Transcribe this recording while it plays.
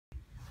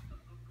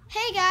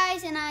Hey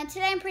guys, and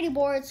today I'm pretty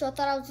bored, so I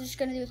thought I was just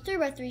gonna do a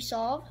 3x3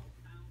 solve.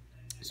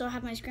 So I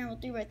have my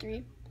scrambled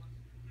 3x3.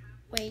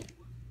 Wait,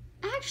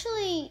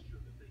 actually,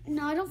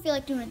 no, I don't feel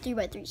like doing a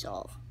 3x3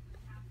 solve.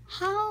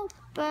 How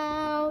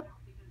about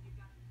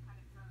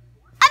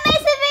a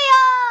Mason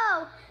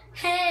video?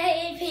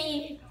 Hey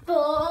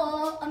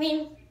people,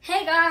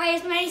 hey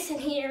guys, Mason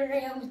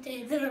here. I almost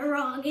did the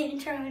wrong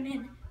intro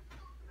and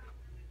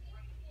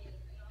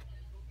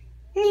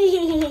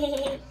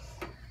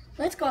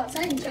let's go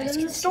outside and show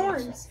them the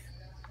storms.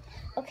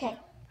 Okay.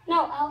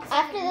 No,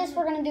 after this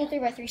we're gonna do a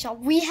 3x3 solve.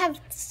 We have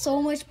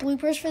so much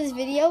bloopers for this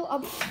video.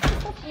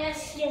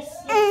 Yes.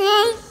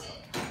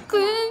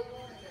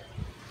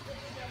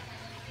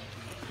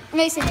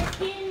 Mason.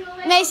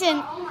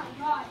 Oh my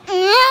god.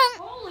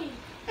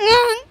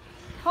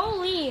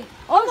 Holy.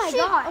 Oh my shit.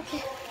 god.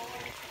 Okay.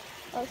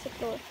 Oh, it's the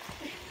floor.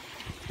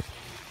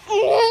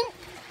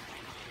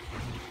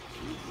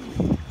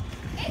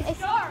 It's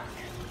dark.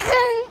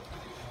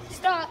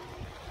 Stop.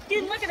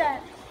 Dude, look at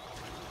that.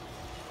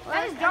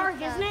 That is dark,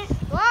 isn't it?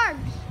 Large.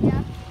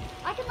 Yeah.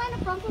 I can land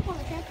a front flip on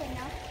the trampoline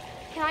now.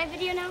 Can I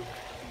video now?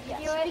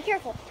 Yes. Be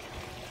careful.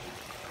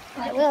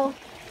 I will.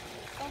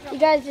 You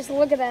guys just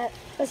look at that.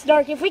 That's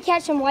dark. If we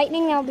catch some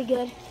lightning, that'll be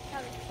good.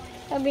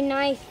 That'll be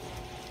nice.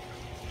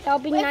 That'll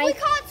be nice. If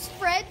we caught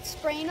Fred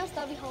spraying us,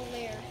 that'd be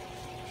hilarious.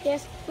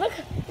 Yes. Look,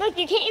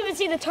 you can't even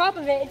see the top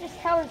of it. It just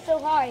towered so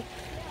high.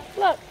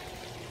 Look.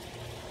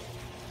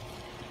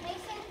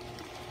 Mason,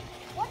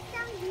 what's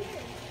down here?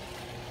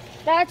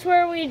 That's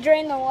where we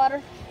drain the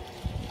water.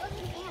 Oh,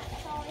 there's an ant.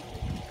 That's all I see.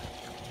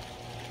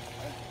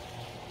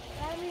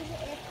 That means if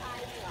I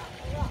drop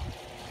a rock.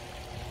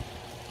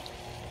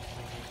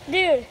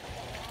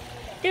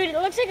 Dude,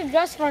 it looks like a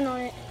gust front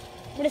on it.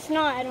 But it's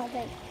not, I don't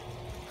think.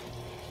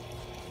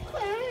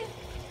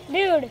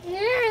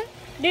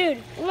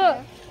 Dude, look.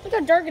 Look how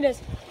dark it is.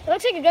 It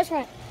looks like a gust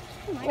front.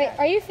 Oh my Wait, God.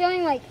 are you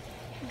feeling like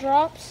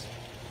drops?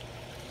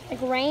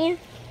 Like rain?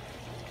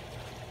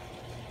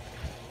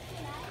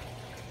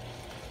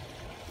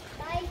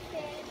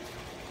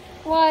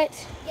 What?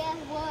 Guess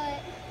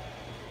what?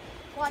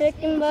 Watch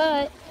Chicken this.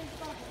 butt. There's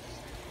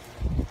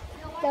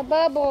bubbles. The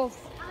bubbles.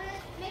 I'm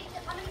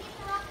gonna get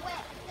the rock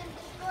wet and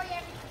destroy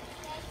everything,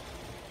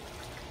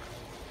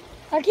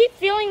 okay? I keep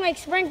feeling like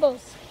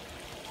sprinkles.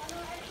 Oh no,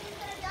 everything's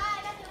gonna die.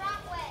 I got the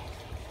rock wet.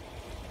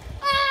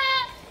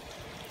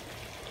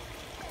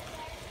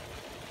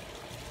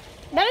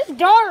 That is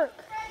dark.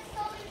 Fred's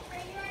slowly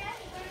spraying right now.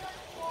 He's gonna let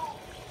it fall.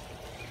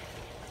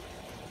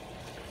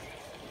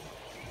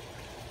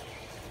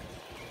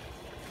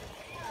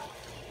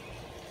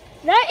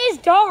 That is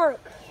dark.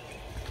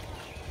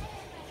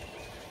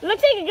 It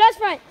looks like a gust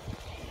front.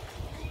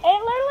 It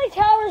literally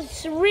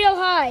towers real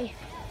high.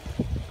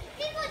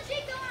 He's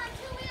legit going on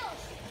 2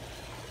 wheels.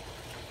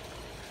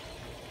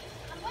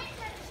 I'm waiting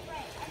for it to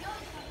spray. I know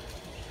it's coming.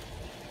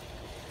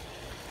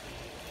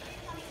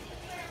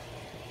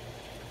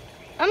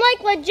 I'm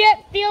like legit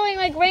feeling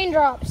like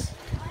raindrops.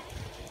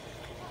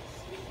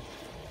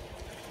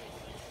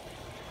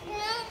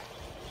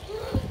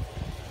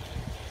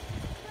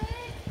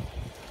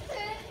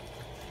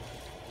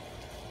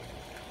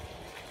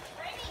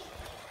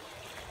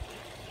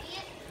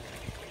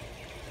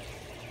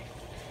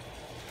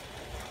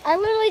 I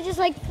literally just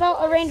like felt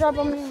a raindrop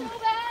on my hand. So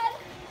bad.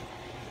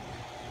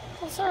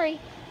 Oh, sorry.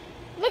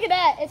 Look at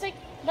that. It's like,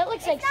 that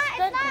looks like It's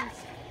not sprinkles.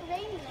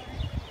 raining.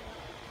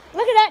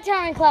 Look at that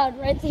towering cloud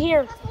right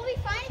here. We'll be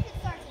fine if it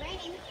starts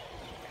raining.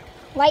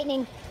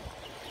 Lightning.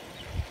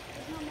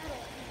 There's no metal.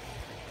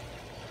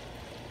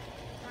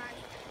 Alright,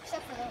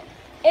 except for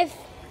those.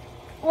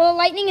 Well,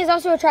 lightning is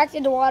also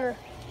attracted to water.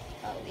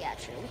 Oh yeah,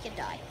 true. We could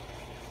die.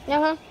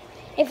 Uh-huh.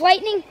 If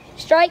lightning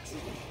strikes,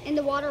 In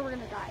the water, we're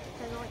gonna die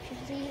because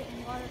electricity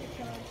and water is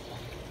killing us.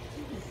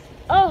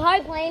 oh,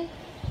 hi plane.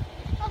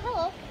 Oh,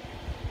 hello.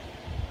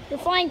 You're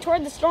flying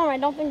toward the storm. I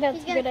don't think that's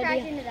He's a gonna good crash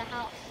idea. into the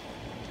house.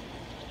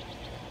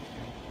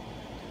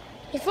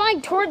 You're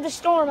flying toward the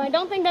storm. I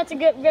don't think that's a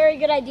very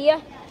good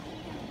idea.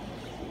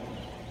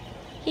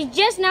 He's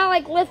just now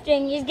like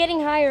lifting. He's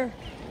getting higher.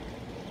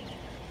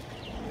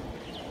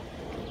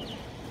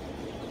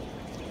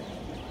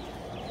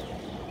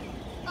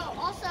 Oh,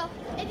 also,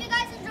 if you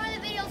guys enjoy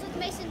the videos with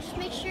Mason, just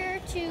make sure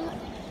to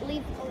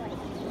leave a like.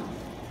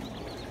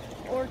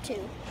 Or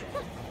two.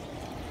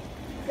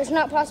 It's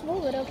not possible,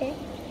 but okay.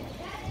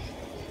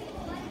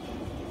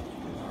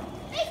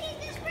 Mason,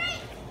 this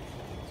break!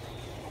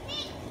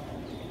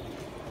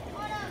 Oh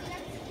no, you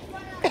have to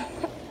run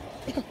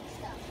out.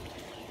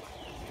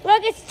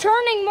 Look, it's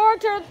turning more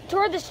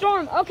toward the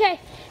storm. Okay,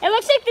 it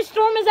looks like the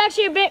storm is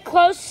actually a bit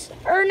closer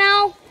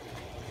now.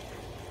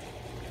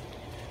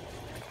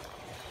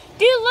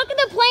 Dude, look at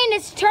the plane.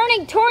 It's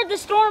turning toward the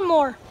storm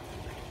more.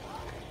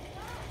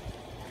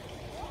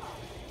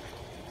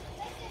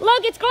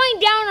 Look, it's going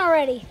down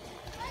already.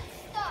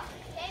 Let's stop.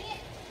 Dang it.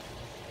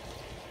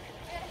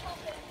 I gotta help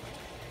him.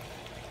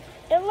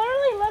 It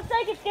literally looks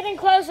like it's getting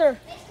closer.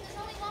 Mason, there's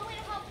only one way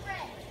to help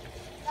Fred.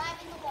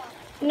 Dive in the water.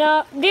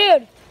 No,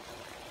 dude.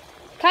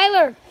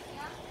 Kyler,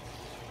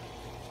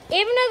 Yeah?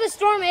 even though the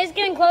storm is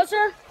getting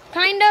closer,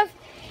 kind of,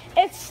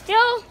 it's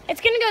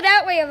gonna go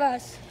that way of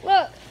us.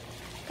 Look,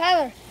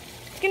 Kyler,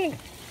 it's gonna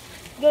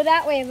go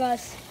that way of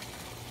us.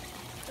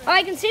 Oh,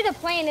 I can see the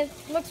plane. It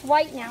looks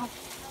white now.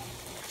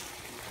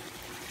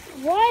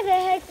 Why the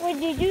heck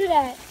would you do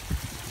that?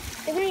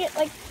 You're gonna get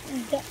like,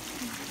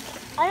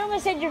 I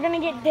almost said you're gonna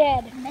get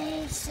dead.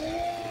 Mason.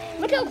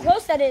 Look how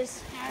close that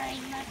is. Alright,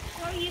 let's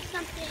throw you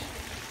something.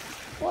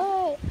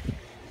 What?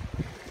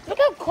 Look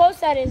how close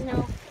that is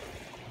now.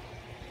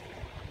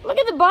 Look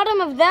at the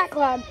bottom of that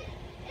cloud.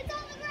 It's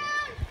on the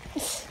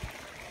ground.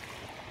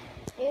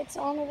 It's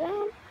on the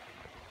ground.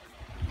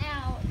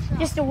 Now it's not.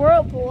 Just a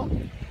whirlpool.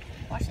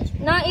 Watch this.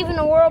 Not even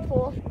a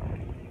whirlpool.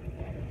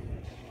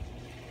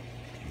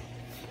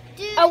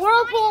 Dude, A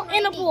whirlpool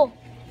in a pool.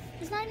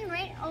 It's not even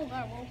raining. Oh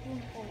god, whirlpool in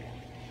the pool.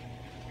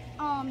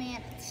 Oh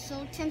man, it's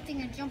so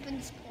tempting to jump in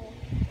this pool.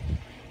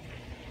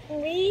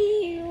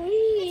 Wee.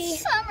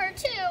 It's summer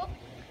too.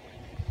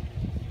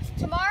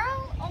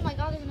 Tomorrow, oh my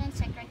god, there's an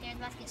insect right there. It's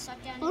about to get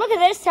sucked down. Look at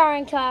this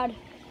towering cloud.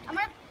 I'm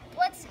gonna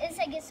let's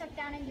insect get sucked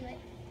down into it.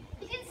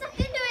 He get sucked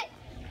into it.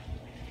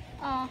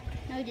 Oh,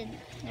 no he didn't.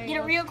 There he Get it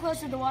goes. real close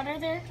to the water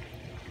there.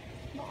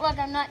 Look,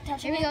 I'm not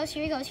touching Here he it. goes,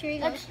 here he goes, here he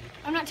Look, goes.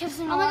 I'm not touching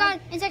the Oh my water.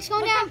 god, insect's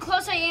going Look how down.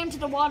 close I am to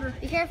the water.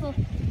 Be careful.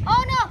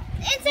 Oh no,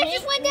 insect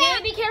just went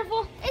down. Be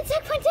careful.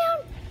 Insect went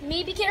down.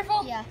 Me, be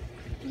careful. Yeah,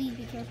 please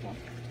be careful.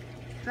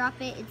 Drop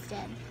it, it's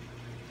dead.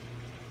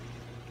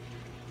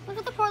 Look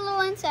at the poor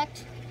little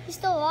insect. He's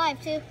still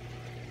alive too.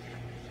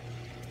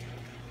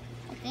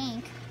 I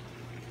think.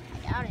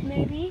 I doubt it.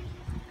 Maybe.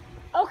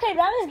 Okay,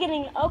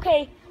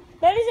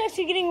 that is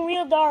actually getting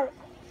real dark.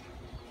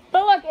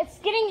 But look,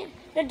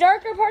 the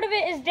darker part of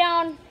it is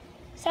down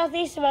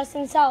southeast of us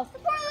and south. The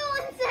poor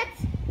little insect.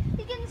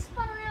 He's getting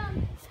spun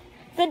around.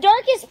 The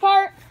darkest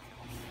part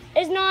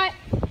is not.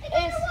 It's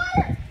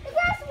underwater. The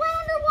grass went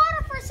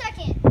underwater for a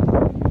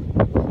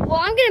second. Well,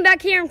 I'm getting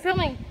back here and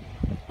filming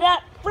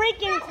that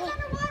freaking. Grass is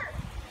underwater.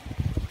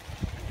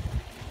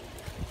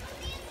 Look at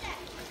the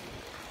insect.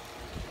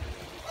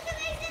 Look at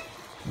Mason.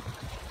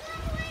 It's on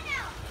the way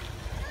now.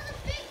 That was a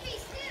big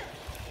piece too.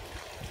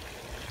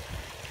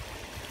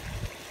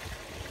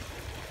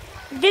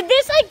 Did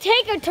this like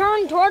take a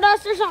turn toward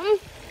us or something?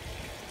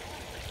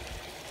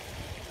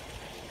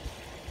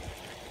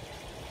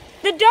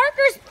 The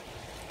darker,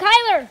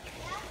 Kyler,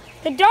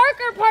 the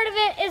darker part of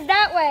it is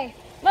that way.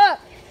 Look,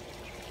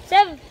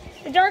 instead of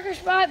the darker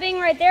spot being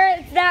right there,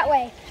 it's that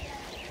way.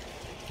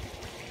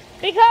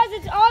 Because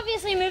it's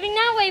obviously moving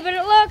that way, but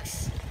it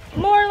looks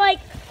more like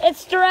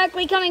it's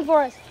directly coming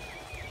for us.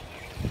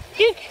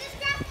 Dude, This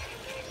grass is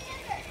through the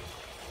under.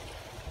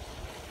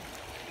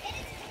 And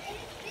it's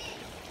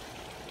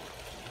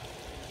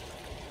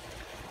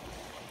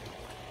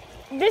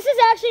big. this is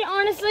actually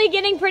honestly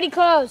getting pretty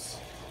close.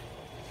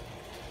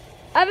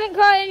 I haven't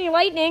caught any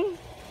lightning.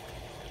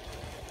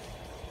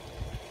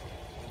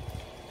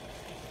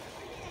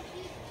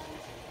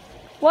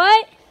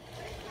 What?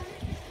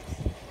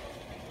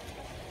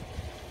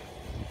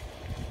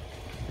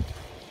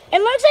 It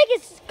looks like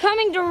it's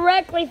coming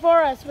directly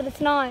for us, but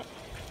it's not.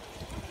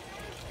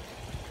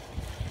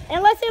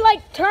 Unless they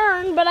like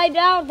turn, but I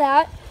doubt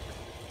that.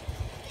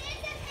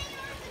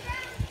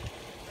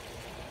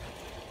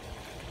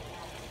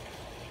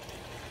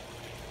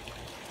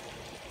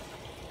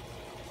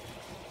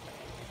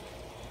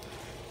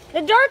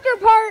 The darker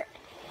part.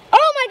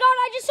 Oh my god,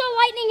 I just saw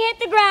lightning hit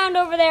the ground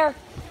over there.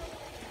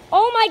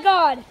 Oh my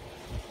god.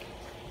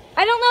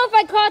 I don't know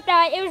if I caught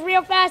that. It was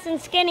real fast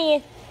and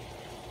skinny.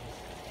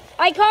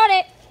 I caught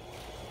it.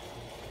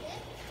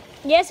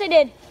 Yes, I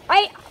did.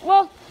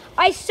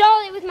 I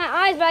saw it with my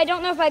eyes, but I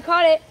don't know if I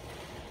caught it.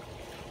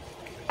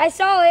 I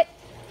saw it.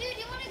 Dude,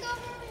 you want to go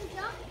over and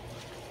jump?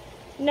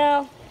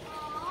 No.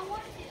 Oh, I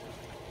want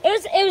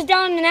to. It was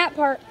down in that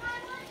part.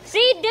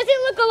 See, does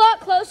it look a lot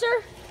closer?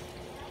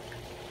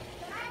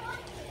 But I want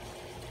to.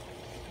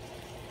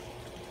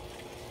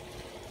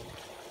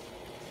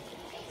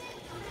 Mason,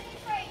 I'm going to be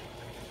afraid.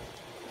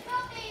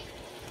 Help me.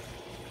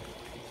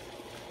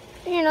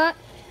 You're not.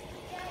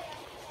 Yeah.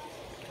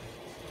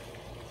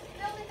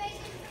 Help me, Mason.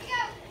 Here we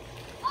go.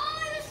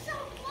 Oh, it was so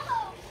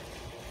close.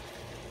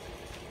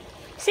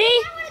 See? I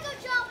want to go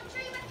jump and show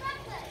you my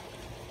front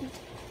leg.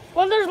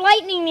 Well, there's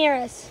lightning near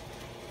us.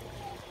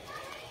 Not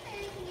ready for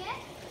anything yet.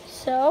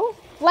 So,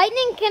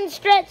 lightning can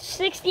stretch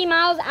 60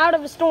 miles out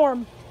of a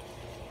storm.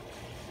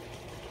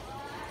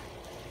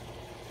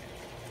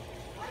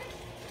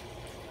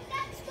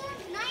 That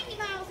storm's 90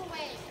 miles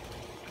away.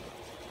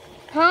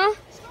 Huh?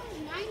 The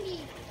storm's 90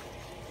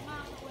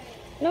 miles away.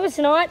 No, it's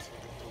not.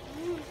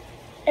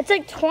 It's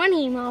like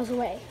 20 miles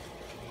away.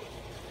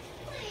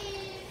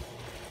 Please.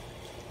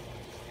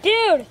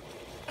 Dude,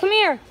 come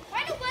here.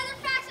 Why do weather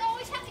facts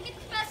always have to get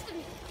the best of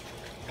me?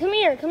 Come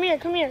here, come here,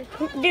 come here.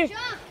 Dude,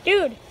 Jump.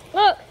 dude,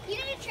 look. You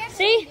need a trampoline,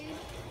 See? dude.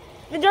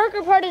 The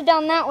darker part is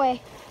down that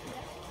way.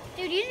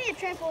 Dude, you need a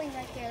trampoline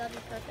right there. That'd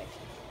be perfect.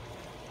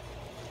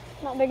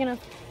 Not big enough.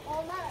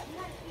 Oh, not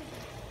easy.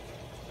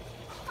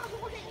 Oh,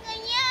 what is that?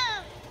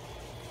 Yeah.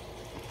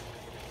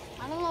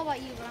 I don't know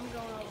about you, but I'm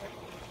going over.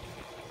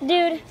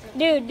 Dude.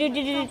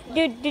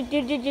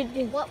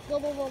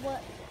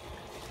 What?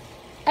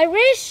 I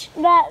wish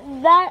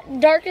that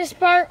darkest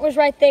part was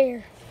right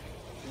there.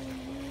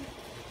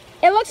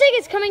 It looks like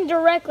it's coming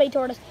directly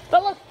toward us.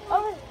 But look,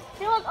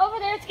 over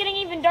there it's getting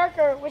even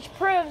darker, which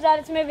proves that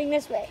it's moving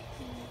this way.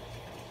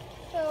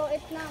 So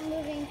it's not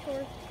moving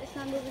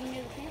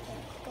near the camping.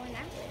 It's going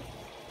that way.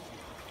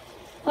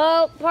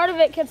 Well, part of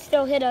it could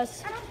still hit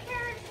us. I don't care.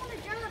 I just want to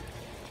jump.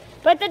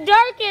 But the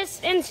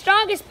darkest and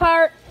strongest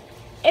part,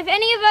 if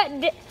any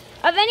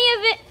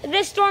of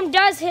this storm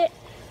does hit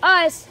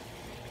us,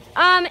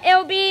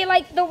 it'll be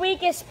like the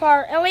weakest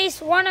part, at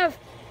least one of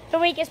the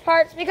weakest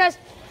parts, because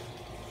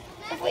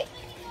if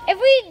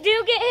we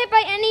do get hit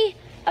by any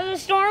of the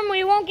storm,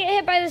 we won't get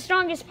hit by the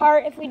strongest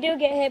part. If we do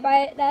get hit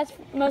by it, that's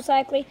most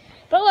likely.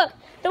 But look,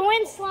 the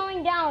wind's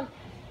slowing down,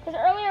 because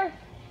earlier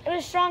it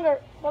was stronger,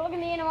 but look at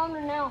the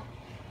anemometer now.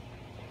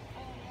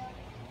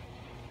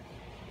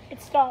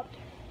 It stopped.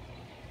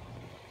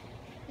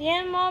 The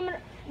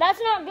anemometer, that's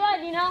not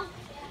good, you know?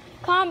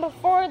 Calm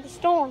before the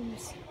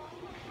storms.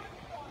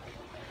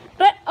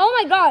 But,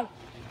 oh my God,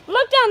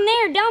 look down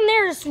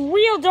there it's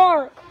real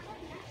dark.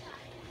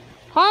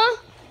 Huh?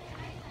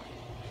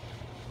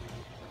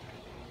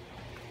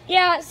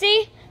 Yeah,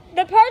 see,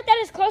 the part that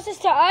is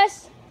closest to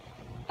us,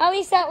 at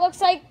least that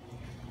looks like,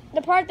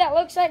 the part that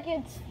looks like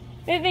it's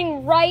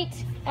moving right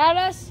at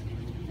us,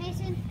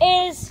 Mason,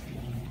 is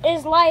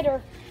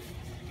lighter.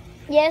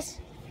 Yes?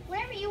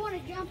 whenever you want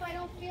to jump, I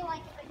don't feel like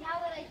it, but now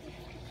that I just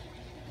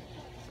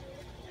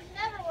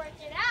never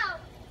worked it out.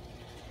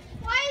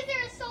 Why is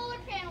there a solar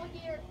panel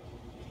here?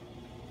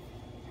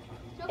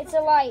 It's a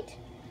light.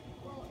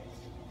 Well,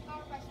 it's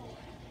powered by solar.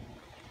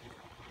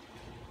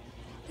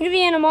 Look at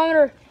the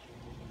anemometer.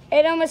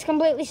 It almost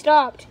completely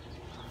stopped.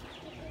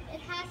 It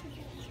has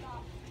to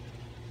stop.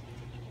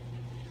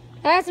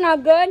 That's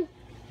not good.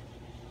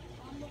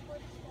 Before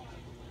the storm.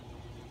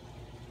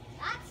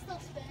 That's still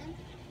spinning.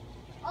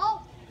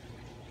 Oh,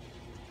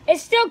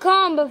 It's still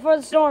calm before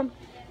the storm.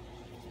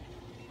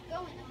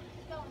 going now.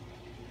 It's going.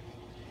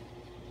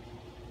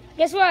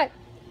 Guess what?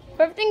 If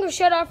everything was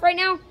shut off right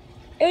now,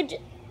 it would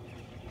It's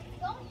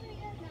going pretty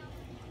good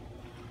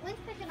now. Wind's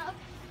picking up.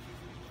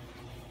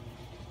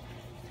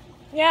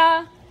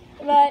 yeah,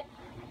 but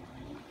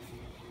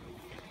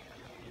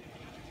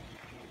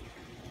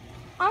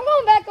I'm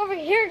going back over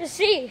here to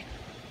see.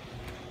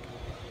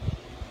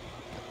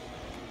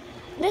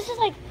 This is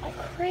like a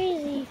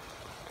crazy,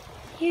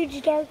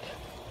 huge, dark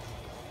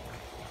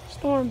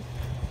storm.